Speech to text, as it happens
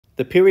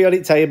The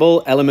periodic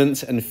table,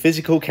 elements and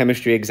physical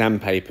chemistry exam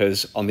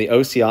papers on the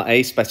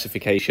OCR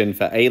specification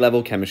for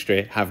A-level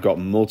chemistry have got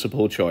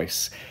multiple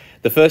choice.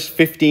 The first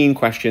 15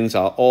 questions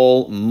are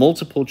all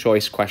multiple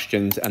choice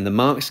questions, and the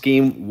mark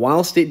scheme,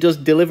 whilst it does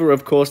deliver,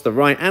 of course, the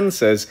right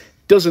answers,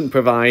 doesn't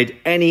provide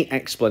any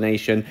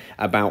explanation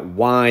about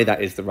why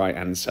that is the right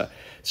answer.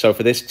 So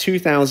for this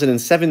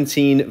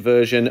 2017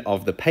 version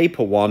of the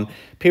paper 1,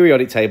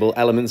 periodic table,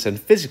 elements and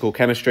physical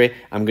chemistry,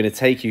 I'm going to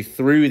take you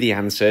through the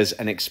answers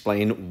and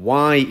explain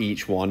why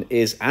each one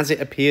is as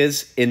it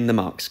appears in the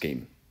mark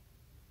scheme.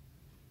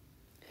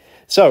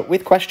 So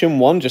with question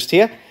 1 just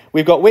here,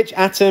 we've got which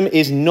atom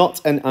is not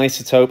an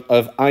isotope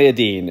of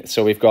iodine.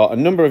 So we've got a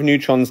number of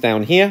neutrons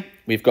down here.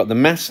 We've got the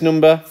mass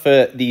number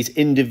for these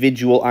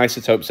individual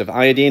isotopes of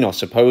iodine, or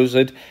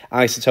supposed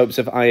isotopes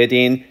of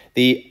iodine.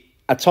 The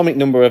atomic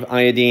number of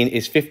iodine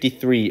is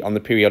 53 on the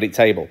periodic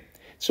table.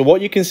 So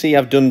what you can see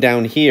I've done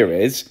down here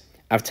is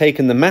I've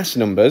taken the mass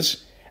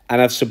numbers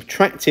and I've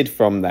subtracted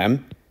from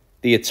them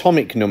the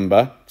atomic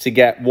number to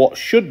get what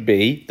should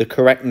be the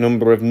correct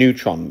number of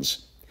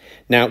neutrons.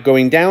 Now,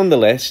 going down the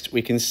list,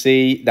 we can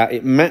see that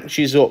it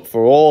matches up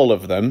for all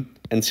of them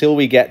until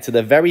we get to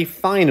the very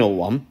final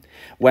one,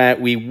 where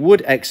we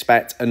would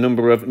expect a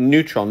number of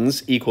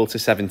neutrons equal to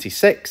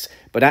 76,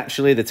 but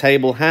actually the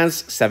table has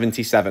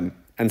 77.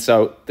 And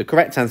so the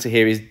correct answer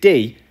here is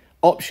D.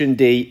 Option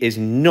D is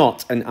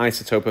not an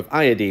isotope of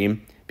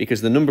iodine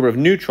because the number of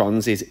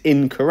neutrons is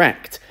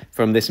incorrect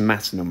from this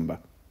mass number.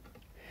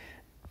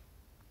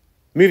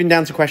 Moving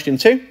down to question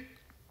 2.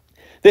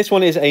 This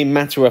one is a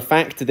matter of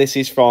fact. This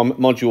is from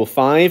module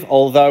 5,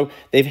 although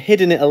they've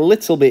hidden it a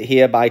little bit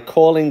here by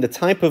calling the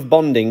type of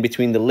bonding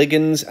between the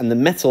ligands and the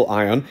metal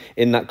ion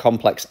in that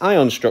complex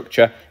ion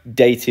structure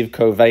dative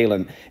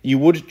covalent. You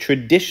would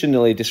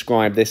traditionally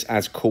describe this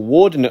as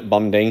coordinate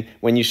bonding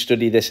when you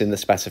study this in the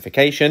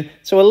specification,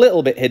 so a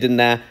little bit hidden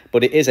there,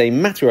 but it is a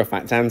matter of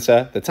fact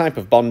answer. The type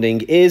of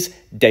bonding is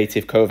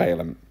dative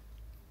covalent.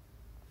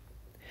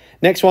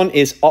 Next one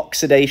is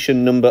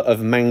oxidation number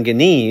of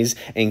manganese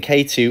in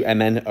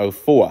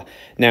K2MnO4.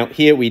 Now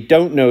here we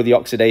don't know the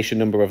oxidation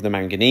number of the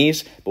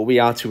manganese, but we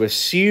are to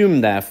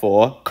assume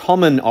therefore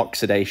common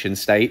oxidation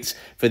states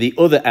for the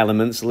other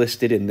elements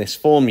listed in this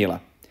formula.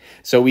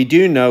 So we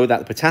do know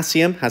that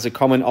potassium has a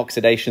common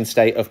oxidation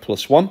state of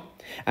 +1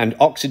 and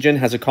oxygen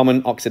has a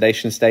common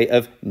oxidation state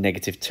of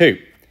 -2.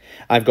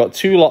 I've got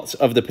 2 lots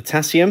of the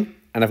potassium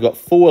and I've got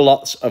 4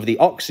 lots of the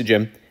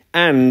oxygen,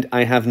 and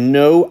I have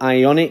no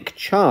ionic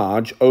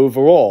charge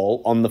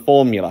overall on the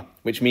formula,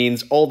 which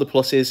means all the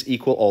pluses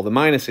equal all the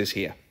minuses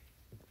here.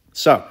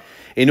 So,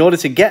 in order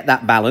to get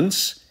that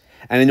balance,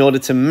 and in order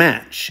to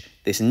match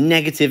this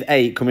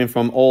 -8 coming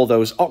from all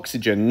those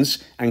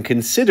oxygens, and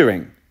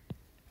considering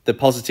the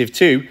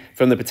 +2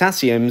 from the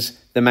potassiums,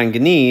 the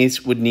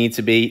manganese would need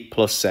to be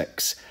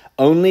 +6.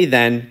 Only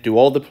then do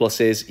all the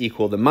pluses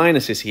equal the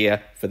minuses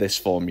here for this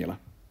formula.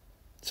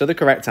 So the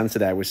correct answer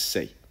there was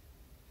C.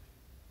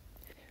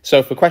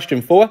 So for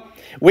question 4,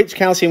 which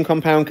calcium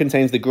compound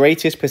contains the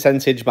greatest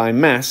percentage by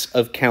mass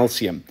of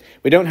calcium?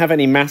 We don't have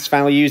any mass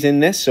values in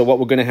this, so what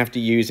we're going to have to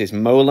use is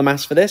molar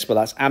mass for this, but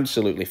that's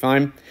absolutely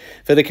fine.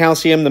 For the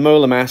calcium, the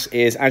molar mass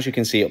is, as you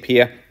can see up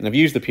here, and I've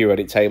used the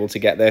periodic table to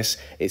get this,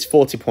 it's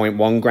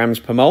 40.1 grams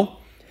per mole.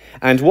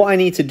 And what I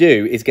need to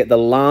do is get the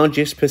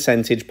largest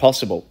percentage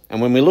possible. And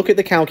when we look at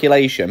the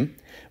calculation,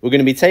 we're going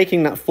to be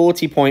taking that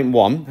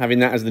 40.1, having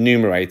that as the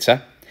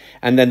numerator,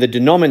 and then the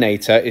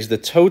denominator is the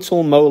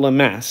total molar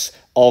mass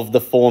of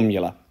the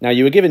formula. Now,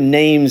 you were given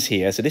names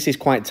here, so this is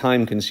quite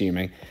time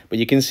consuming, but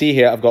you can see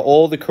here I've got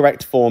all the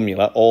correct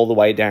formula all the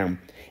way down.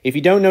 If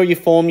you don't know your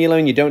formula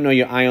and you don't know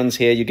your ions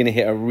here, you're going to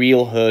hit a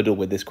real hurdle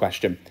with this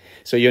question.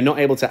 So you're not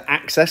able to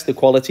access the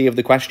quality of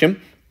the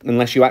question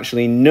unless you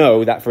actually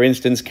know that, for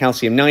instance,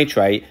 calcium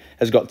nitrate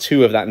has got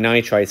 2 of that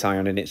nitrate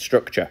ion in its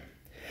structure.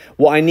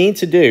 What I need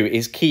to do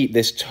is keep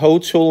this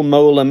total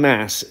molar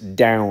mass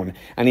down.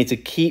 I need to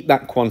keep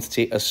that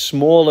quantity as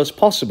small as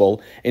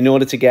possible in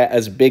order to get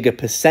as big a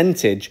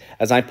percentage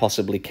as I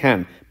possibly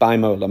can by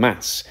molar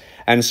mass.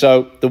 And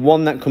so the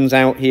one that comes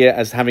out here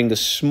as having the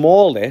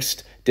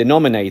smallest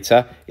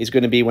denominator is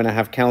going to be when I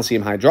have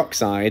calcium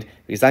hydroxide,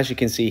 because as you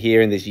can see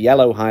here in this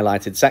yellow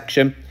highlighted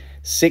section,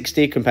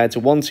 60 compared to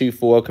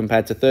 124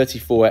 compared to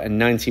 34 and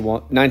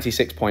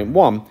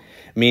 96.1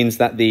 means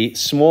that the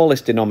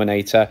smallest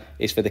denominator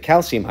is for the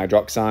calcium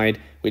hydroxide,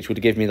 which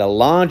would give me the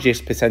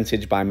largest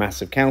percentage by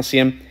mass of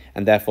calcium,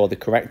 and therefore the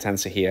correct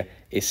answer here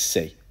is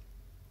C.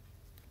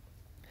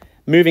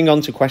 Moving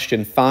on to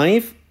question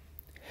 5.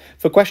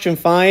 For question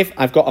 5,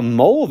 I've got a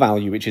mole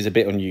value, which is a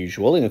bit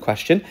unusual in a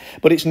question,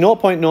 but it's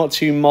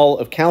 0.02 mole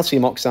of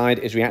calcium oxide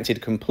is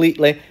reacted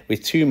completely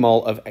with 2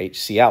 mole of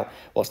HCl.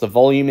 What's the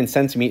volume in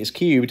centimeters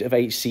cubed of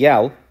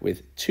HCl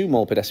with 2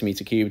 mole per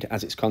decimeter cubed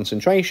as its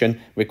concentration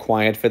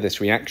required for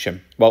this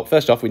reaction? Well,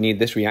 first off, we need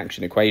this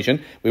reaction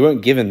equation. We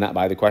weren't given that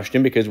by the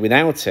question because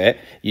without it,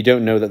 you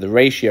don't know that the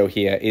ratio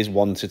here is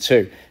 1 to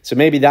 2. So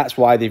maybe that's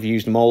why they've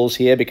used moles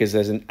here, because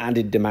there's an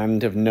added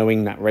demand of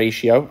knowing that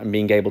ratio and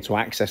being able to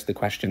access the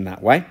question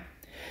that way.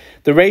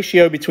 The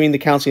ratio between the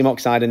calcium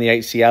oxide and the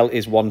HCl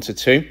is 1 to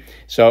 2.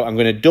 So I'm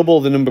going to double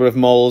the number of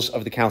moles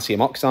of the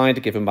calcium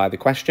oxide given by the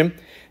question.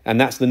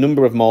 And that's the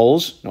number of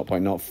moles,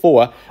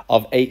 0.04,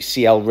 of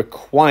HCl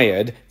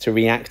required to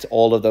react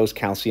all of those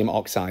calcium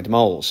oxide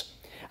moles.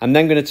 I'm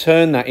then going to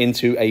turn that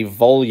into a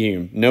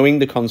volume, knowing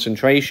the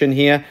concentration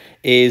here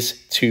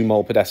is 2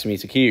 mole per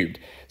decimeter cubed.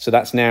 So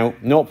that's now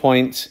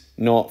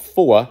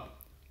 0.04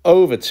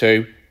 over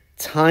 2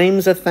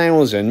 times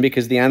 1,000,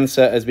 because the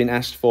answer has been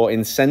asked for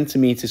in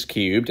centimeters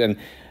cubed. And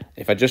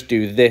if I just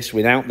do this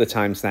without the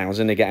times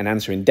 1,000, I get an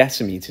answer in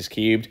decimeters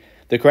cubed.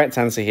 The correct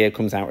answer here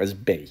comes out as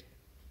B.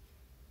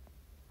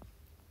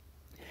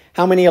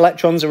 How many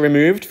electrons are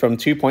removed from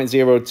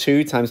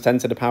 2.02 times 10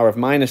 to the power of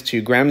minus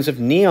 2 grams of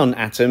neon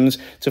atoms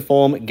to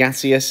form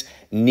gaseous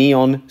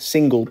neon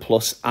single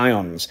plus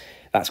ions?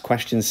 That's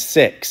question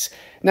 6.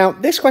 Now,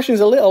 this question is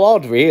a little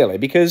odd, really,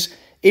 because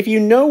if you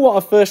know what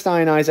a first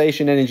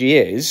ionization energy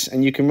is,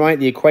 and you can write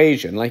the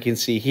equation like you can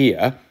see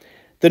here,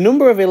 the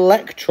number of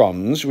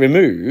electrons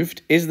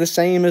removed is the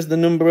same as the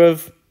number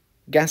of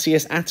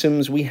gaseous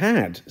atoms we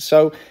had.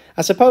 So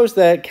I suppose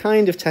they're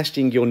kind of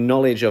testing your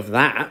knowledge of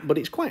that, but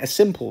it's quite a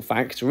simple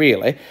fact,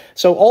 really.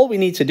 So all we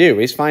need to do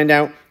is find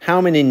out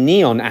how many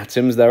neon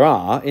atoms there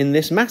are in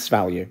this mass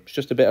value. It's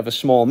just a bit of a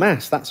small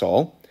mass, that's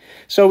all.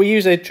 So we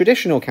use a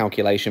traditional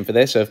calculation for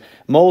this of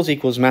moles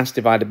equals mass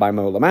divided by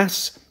molar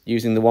mass,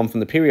 using the one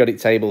from the periodic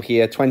table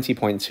here,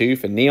 20.2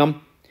 for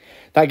neon.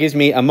 That gives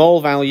me a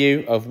mole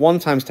value of 1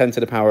 times 10 to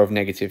the power of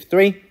negative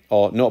 3,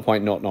 or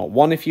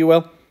 0.001 if you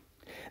will.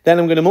 Then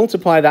I'm going to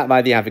multiply that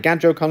by the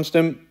Avogadro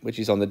constant, which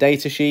is on the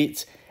data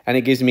sheet, and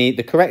it gives me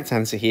the correct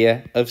answer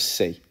here of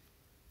C.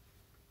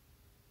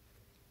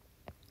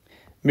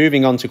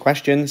 Moving on to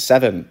question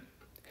 7.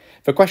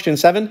 For question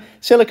 7,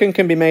 silicon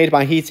can be made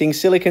by heating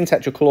silicon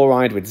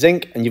tetrachloride with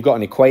zinc, and you've got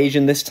an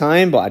equation this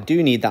time, but I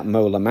do need that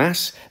molar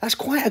mass. That's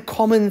quite a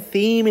common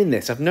theme in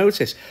this, I've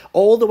noticed.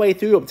 All the way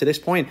through up to this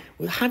point,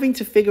 we're having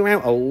to figure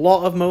out a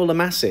lot of molar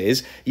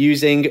masses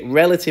using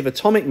relative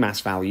atomic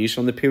mass values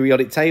from the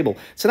periodic table.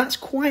 So that's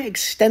quite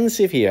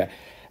extensive here.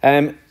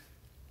 I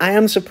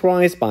am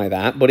surprised by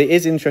that, but it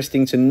is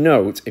interesting to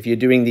note, if you're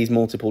doing these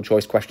multiple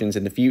choice questions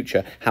in the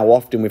future, how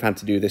often we've had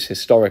to do this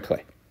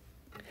historically.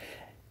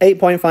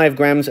 8.5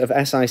 grams of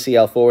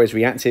SiCl4 is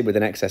reacted with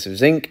an excess of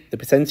zinc. The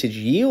percentage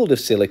yield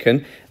of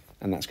silicon,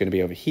 and that's going to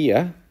be over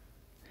here,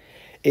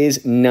 is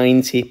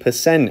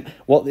 90%.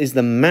 What is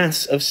the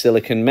mass of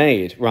silicon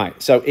made? Right,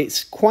 so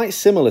it's quite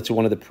similar to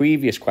one of the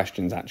previous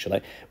questions,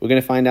 actually. We're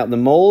going to find out the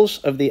moles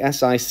of the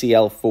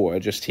SiCl4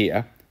 just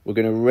here. We're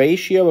going to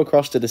ratio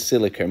across to the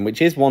silicon,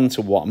 which is 1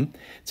 to 1,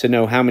 to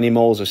know how many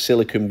moles of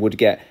silicon would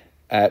get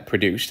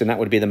produced, and that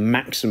would be the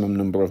maximum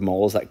number of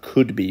moles that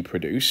could be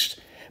produced.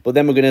 But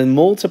then we're going to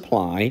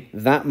multiply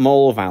that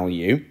mole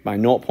value by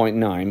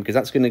 0.9, because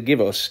that's going to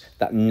give us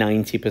that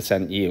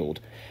 90%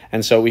 yield.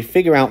 And so we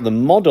figure out the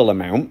model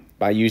amount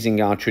by using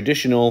our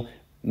traditional,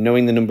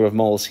 knowing the number of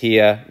moles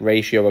here,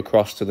 ratio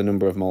across to the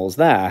number of moles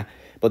there.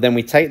 But then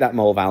we take that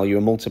mole value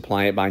and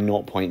multiply it by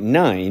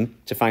 0.9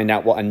 to find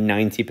out what a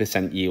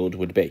 90% yield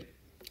would be.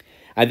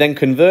 I then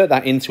convert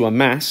that into a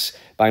mass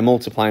by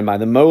multiplying by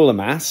the molar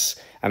mass,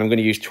 and I'm going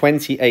to use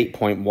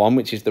 28.1,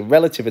 which is the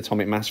relative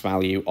atomic mass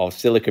value of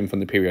silicon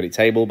from the periodic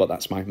table, but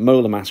that's my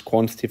molar mass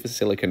quantity for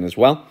silicon as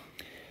well.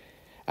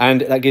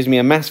 And that gives me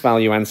a mass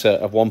value answer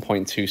of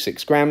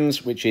 1.26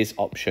 grams, which is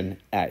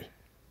option A.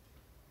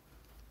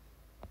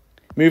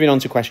 Moving on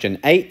to question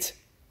 8.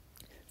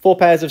 4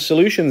 pairs of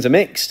solutions are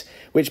mixed.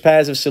 Which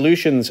pairs of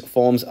solutions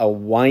forms a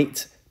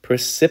white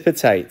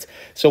precipitate?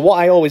 So what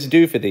I always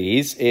do for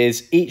these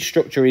is each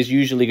structure is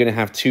usually going to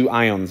have 2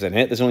 ions in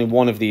it. There's only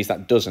one of these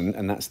that doesn't,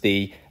 and that's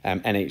the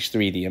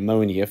NH3, the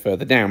ammonia,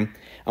 further down.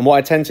 And what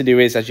I tend to do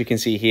is, as you can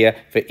see here,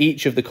 for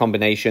each of the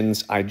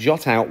combinations, I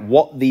jot out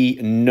what the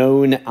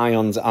known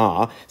ions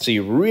are. So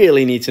you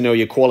really need to know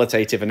your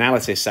qualitative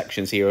analysis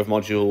sections here of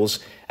modules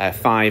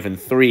 5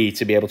 and 3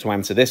 to be able to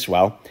answer this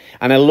well.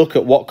 And I look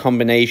at what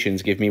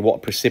combinations give me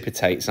what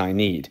precipitates I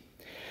need.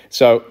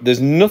 So there's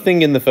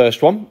nothing in the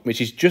first one, which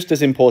is just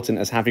as important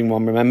as having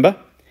one, remember.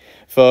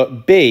 For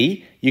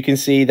B, you can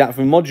see that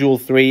for module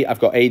 3, I've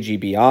got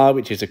AgBr,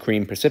 which is a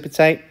cream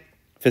precipitate.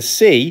 For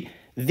C,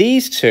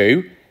 these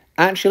two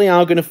actually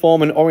are going to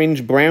form an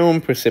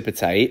orange-brown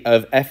precipitate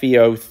of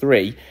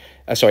FeOH3,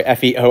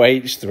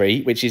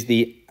 which is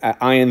the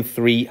iron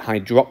 3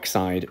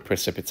 hydroxide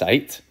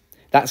precipitate.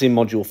 That's in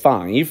module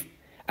 5.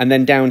 And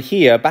then down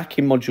here, back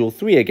in module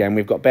 3 again,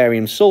 we've got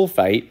barium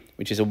sulfate,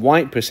 which is a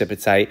white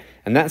precipitate,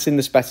 and that's in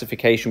the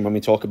specification when we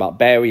talk about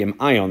barium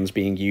ions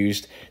being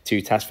used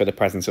to test for the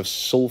presence of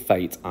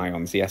sulfate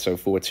ions, the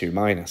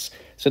SO42-.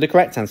 So the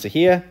correct answer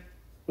here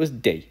was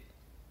D.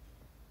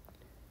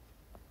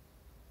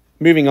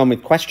 Moving on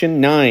with question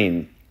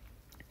 9.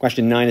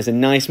 Question 9 is a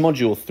nice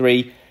module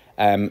 3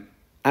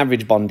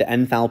 average bond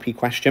enthalpy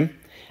question.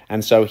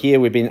 And so here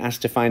we've been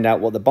asked to find out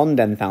what the bond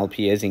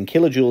enthalpy is in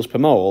kilojoules per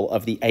mole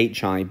of the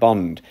HI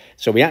bond.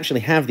 So we actually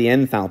have the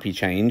enthalpy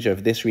change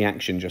of this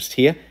reaction just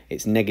here.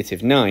 It's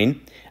 -9.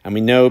 And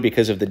we know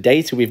because of the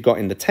data we've got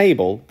in the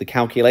table, the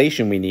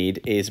calculation we need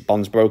is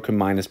bonds broken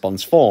minus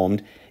bonds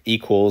formed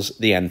equals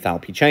the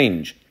enthalpy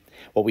change.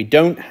 What we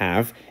don't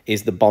have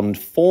is the bond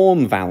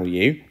form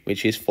value,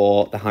 which is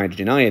for the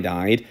hydrogen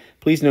iodide.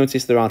 Please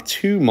notice there are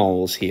 2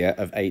 moles here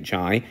of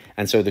HI,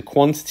 and so the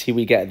quantity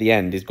we get at the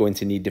end is going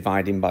to need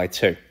dividing by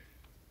 2.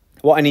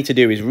 What I need to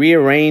do is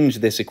rearrange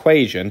this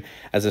equation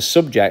as a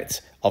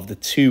subject of the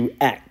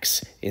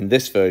 2x in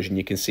this version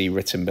you can see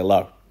written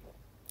below.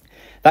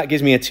 That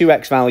gives me a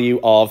 2x value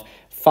of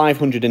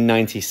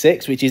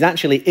 596, which is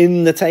actually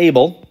in the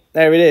table.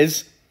 There it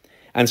is.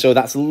 And so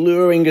that's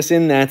luring us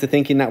in there to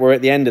thinking that we're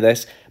at the end of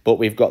this, but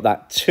we've got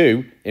that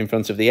 2 in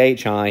front of the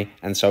HI,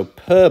 and so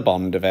per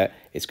bond of it,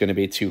 it's going to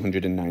be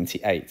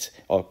 298,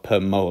 or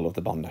per mole of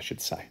the bond, I should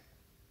say.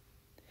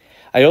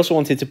 I also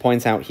wanted to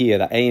point out here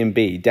that A and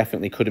B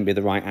definitely couldn't be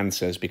the right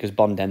answers because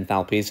bond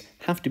enthalpies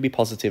have to be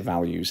positive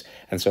values,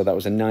 and so that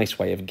was a nice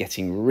way of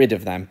getting rid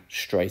of them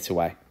straight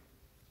away.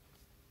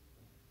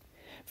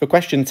 For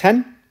question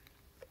 10,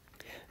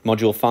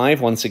 Module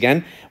 5, once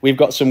again, we've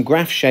got some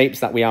graph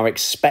shapes that we are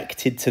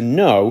expected to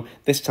know,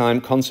 this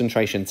time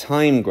concentration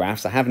time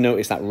graphs. I have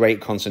noticed that rate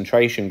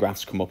concentration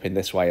graphs come up in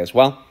this way as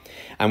well.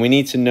 And we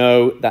need to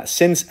know that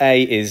since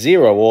A is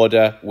 0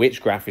 order,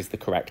 which graph is the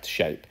correct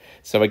shape.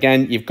 So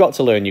again, you've got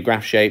to learn your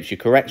graph shapes. Your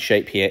correct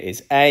shape here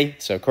is A,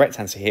 so correct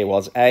answer here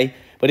was A.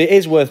 But it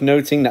is worth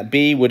noting that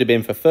B would have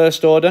been for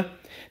first order.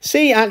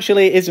 C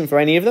actually isn't for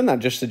any of them. That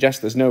just suggests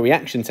there's no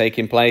reaction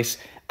taking place.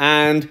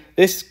 And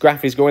this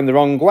graph is going the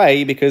wrong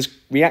way because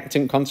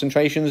reactant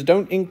concentrations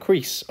don't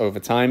increase over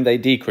time, they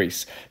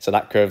decrease. So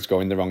that curve's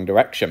going the wrong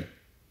direction.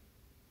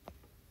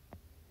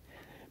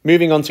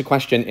 Moving on to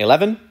question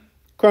 11.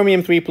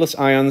 Chromium 3+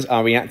 ions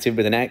are reactive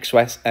with an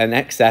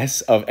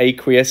excess of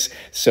aqueous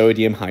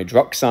sodium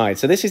hydroxide.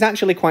 So this is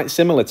actually quite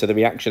similar to the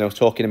reaction I was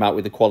talking about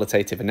with the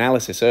qualitative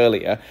analysis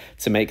earlier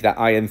to make that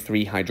iron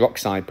 3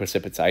 hydroxide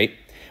precipitate.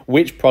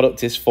 Which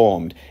product is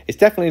formed? It's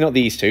definitely not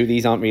these two.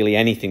 These aren't really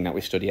anything that we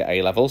study at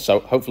A-level,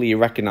 so hopefully you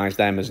recognise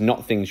them as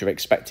not things you're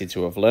expected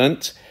to have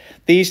learnt.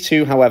 These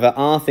two, however,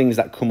 are things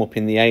that come up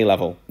in the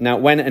A-level. Now,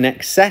 when an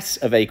excess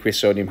of aqueous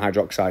sodium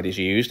hydroxide is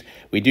used,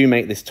 we do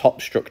make this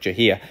top structure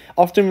here,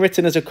 often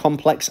written as a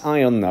complex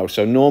ion though,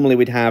 so normally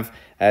we'd have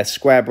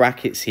square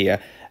brackets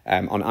here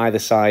on either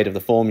side of the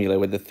formula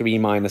with the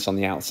 3- on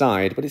the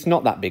outside, but it's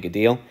not that big a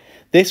deal.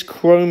 This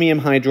chromium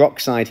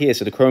hydroxide here,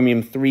 so the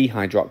chromium 3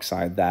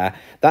 hydroxide there,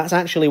 that's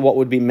actually what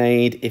would be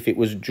made if it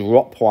was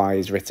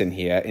dropwise written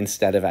here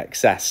instead of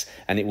excess,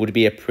 and it would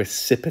be a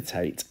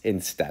precipitate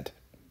instead.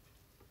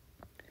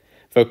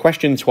 For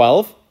question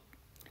 12,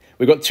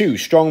 we've got 2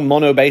 strong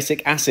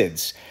monobasic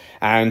acids,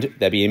 and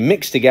they're being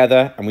mixed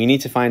together, and we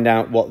need to find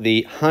out what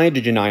the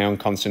hydrogen ion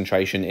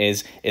concentration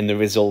is in the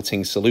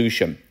resulting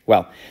solution.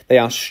 Well, they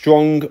are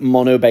strong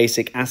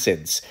monobasic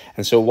acids,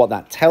 and so what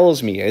that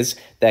tells me is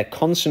their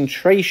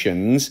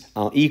concentrations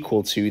are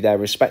equal to their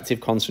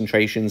respective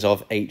concentrations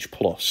of H+,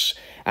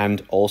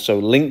 and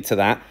also linked to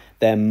that,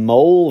 their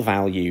mole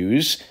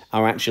values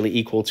are actually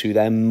equal to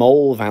their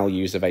mole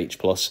values of H+,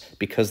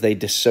 because they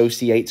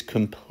dissociate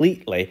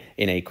completely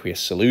in aqueous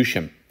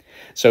solution.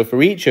 So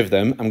for each of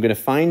them, I'm going to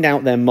find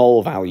out their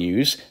mole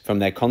values from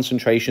their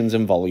concentrations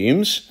and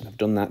volumes. I've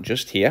done that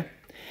just here.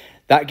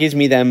 That gives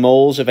me their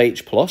moles of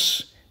H+,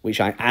 which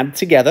I add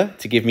together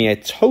to give me a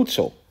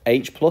total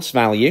H+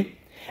 value.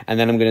 And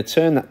then I'm going to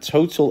turn that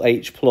total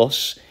H+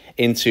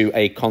 into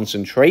a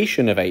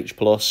concentration of H+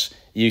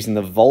 using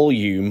the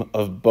volume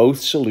of both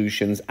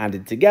solutions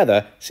added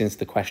together, since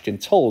the question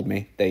told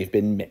me they've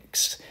been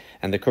mixed.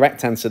 And the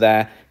correct answer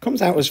there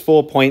comes out as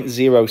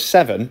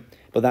 4.07.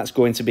 But that's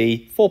going to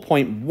be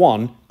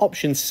 4.1,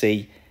 option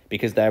C,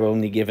 because they're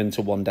only given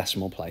to 1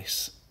 decimal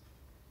place.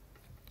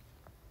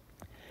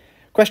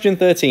 Question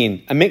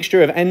 13. A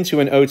mixture of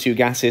N2 and O2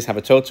 gases have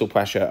a total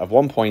pressure of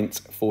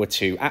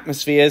 1.42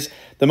 atmospheres.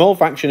 The mole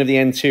fraction of the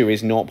N2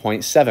 is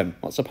 0.7.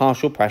 What's the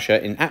partial pressure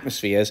in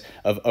atmospheres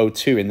of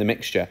O2 in the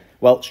mixture?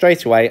 Well,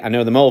 straight away, I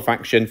know the mole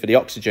fraction for the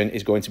oxygen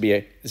is going to be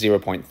a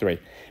 0.3,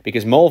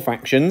 because mole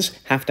fractions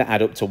have to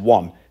add up to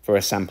 1 for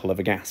a sample of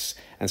a gas.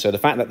 And so the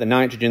fact that the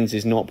nitrogen's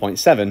is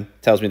 0.7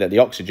 tells me that the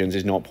oxygen's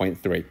is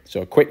 0.3.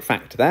 So a quick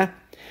fact there.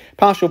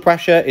 Partial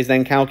pressure is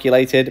then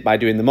calculated by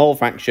doing the mole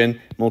fraction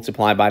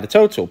multiplied by the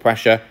total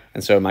pressure,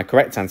 and so my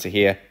correct answer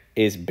here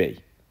is B.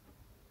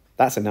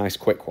 That's a nice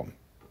quick one.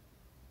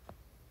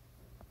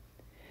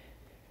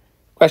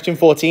 Question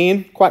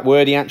 14, quite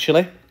wordy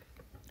actually.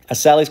 A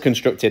cell is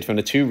constructed from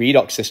the 2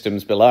 redox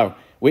systems below.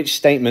 Which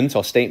statement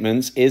or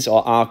statements is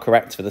or are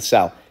correct for the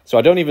cell? So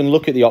I don't even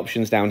look at the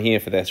options down here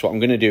for this. What I'm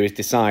going to do is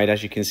decide,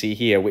 as you can see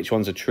here, which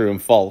ones are true and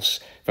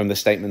false from the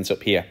statements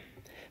up here.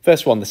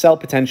 First one, the cell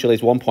potential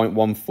is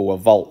 1.14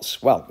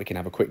 volts. Well, we can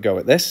have a quick go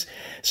at this.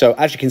 So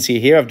as you can see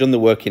here, I've done the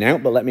working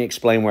out, but let me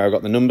explain where I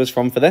got the numbers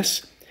from for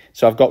this.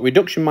 So I've got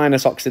reduction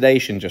minus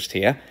oxidation just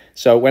here.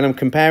 So when I'm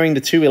comparing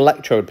the two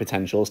electrode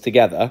potentials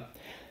together,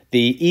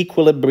 the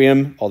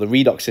equilibrium, or the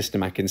redox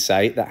system I can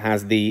say, that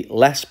has the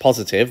less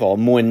positive or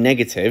more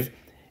negative,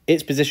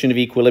 its position of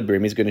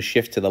equilibrium is going to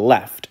shift to the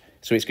left.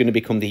 So it's going to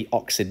become the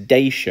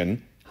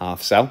oxidation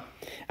half cell.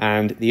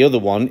 And the other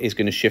one is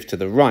going to shift to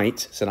the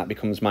right, so that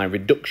becomes my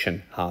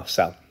reduction half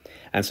cell.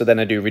 And so then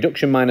I do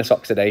reduction minus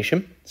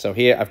oxidation. So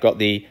here I've got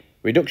the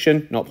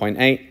reduction,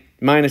 0.8,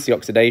 minus the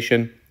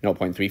oxidation,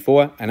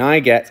 0.34, and I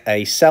get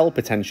a cell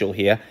potential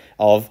here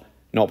of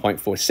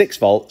 0.46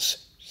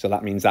 volts, so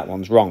that means that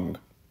one's wrong.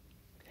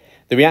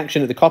 The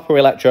reaction at the copper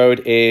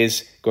electrode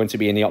is going to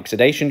be in the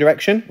oxidation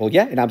direction. Well,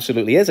 yeah, it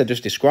absolutely is. I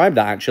just described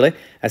that, actually.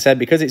 I said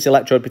because its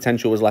electrode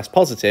potential was less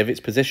positive, its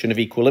position of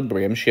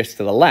equilibrium shifts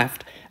to the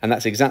left, and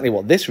that's exactly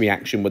what this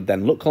reaction would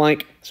then look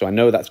like. So I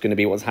know that's going to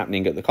be what's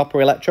happening at the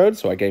copper electrode,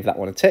 so I gave that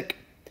one a tick.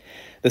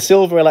 The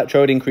silver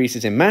electrode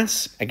increases in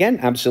mass. Again,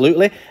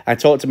 absolutely. I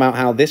talked about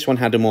how this one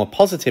had a more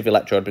positive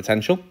electrode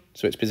potential,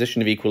 so its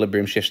position of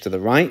equilibrium shifts to the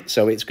right,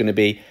 so it's going to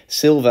be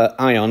silver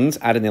ions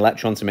adding the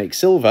electron to make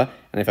silver,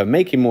 and if I'm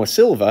making more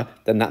silver,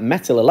 then that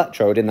metal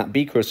electrode in that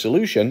beaker of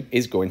solution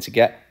is going to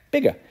get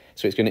bigger,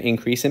 so it's going to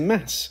increase in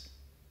mass.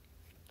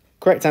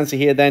 Correct answer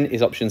here then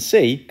is option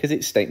C, because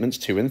it's statements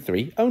 2 and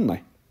 3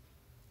 only.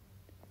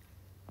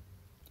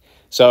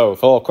 So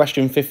for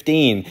question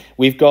 15,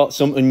 we've got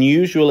some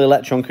unusual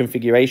electron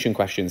configuration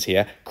questions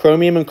here.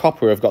 Chromium and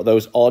copper have got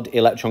those odd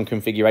electron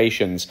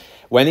configurations.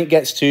 When it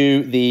gets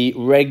to the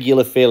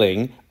regular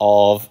filling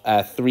of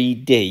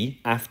 3D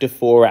after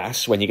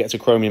 4s, when you get to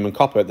chromium and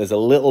copper, there's a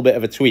little bit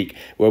of a tweak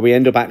where we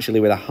end up actually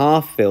with a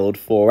half-filled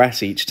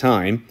 4s each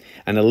time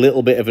and a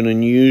little bit of an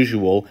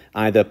unusual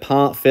either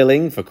part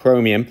filling for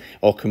chromium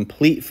or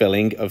complete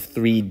filling of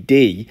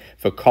 3D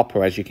for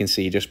copper, as you can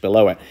see just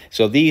below it.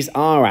 So these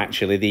are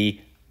actually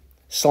the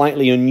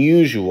slightly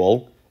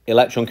unusual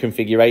electron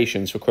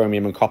configurations for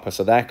chromium and copper,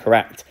 so they're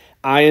correct.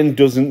 Iron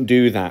doesn't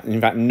do that.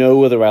 In fact,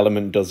 no other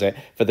element does it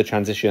for the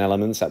transition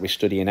elements that we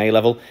study in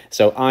A-level.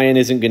 So iron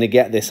isn't going to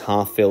get this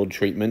half-filled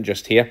treatment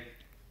just here,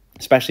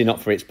 especially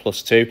not for its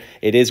 +2.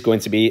 It is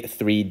going to be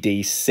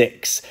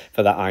 3d6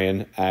 for that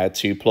iron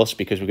 2+,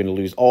 because we're going to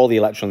lose all the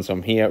electrons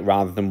from here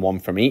rather than one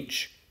from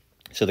each.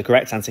 So the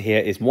correct answer here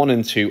is 1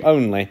 and 2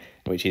 only,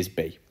 which is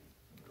B.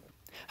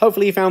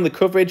 Hopefully you found the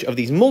coverage of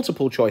these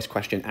multiple choice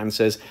question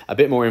answers a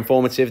bit more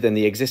informative than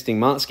the existing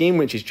mark scheme,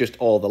 which is just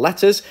all the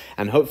letters,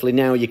 and hopefully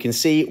now you can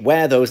see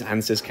where those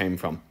answers came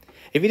from.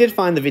 If you did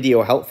find the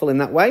video helpful in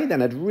that way,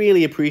 then I'd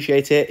really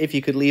appreciate it if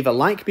you could leave a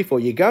like before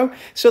you go,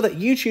 so that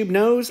YouTube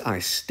knows I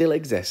still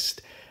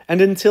exist. And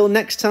until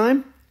next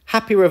time,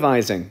 happy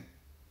revising.